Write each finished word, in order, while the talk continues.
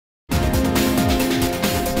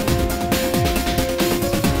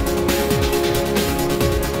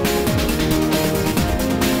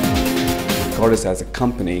Collage as a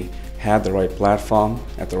company had the right platform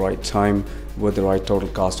at the right time with the right total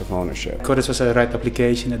cost of ownership. Collage was the right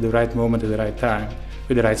application at the right moment at the right time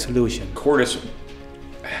with the right solution. Collage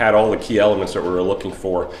had all the key elements that we were looking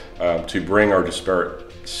for to bring our disparate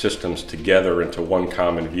systems together into one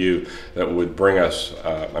common view that would bring us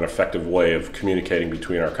an effective way of communicating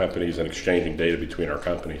between our companies and exchanging data between our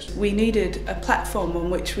companies. We needed a platform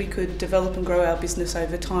on which we could develop and grow our business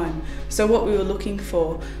over time. So what we were looking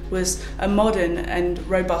for was a modern and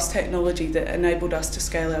robust technology that enabled us to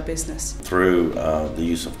scale our business. Through the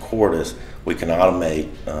use of Collage, we can automate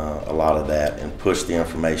a lot of that and push the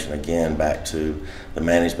information again back to the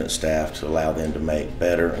management staff to allow them to make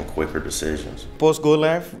better and quicker decisions. Post go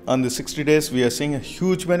live on the 60 days, we are seeing a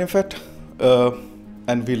huge benefit,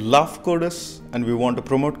 and we love Collage and we want to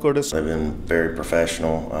promote Collage. They've been very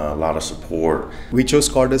professional, a lot of support. We chose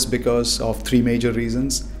Collage because of three major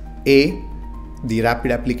reasons. A, the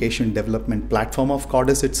rapid application development platform of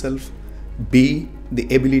Collage itself. B, the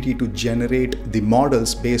ability to generate the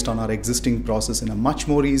models based on our existing process in a much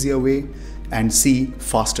more easier way. And C,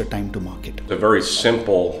 faster time to market. It's a very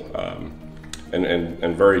simple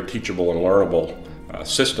and very teachable and learnable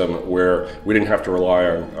system where we didn't have to rely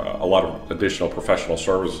on a lot of additional professional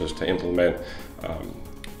services to implement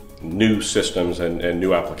new systems and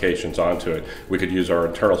new applications onto it. We could use our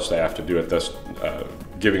internal staff to do it, thus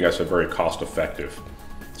giving us a very cost-effective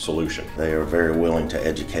solution. They are very willing to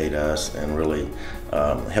educate us and really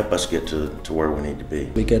help us get to where we need to be.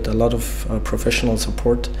 We get a lot of professional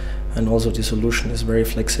support, and also the solution is very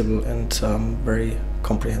flexible and very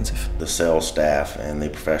comprehensive. The sales staff and the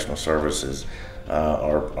professional services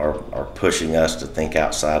are pushing us to think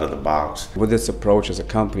outside of the box. With this approach as a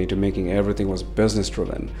company to making everything was business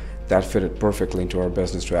driven, that fitted perfectly into our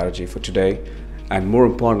business strategy for today and more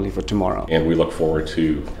importantly for tomorrow. And we look forward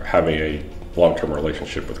to having a long-term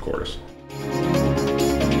relationship with Collage.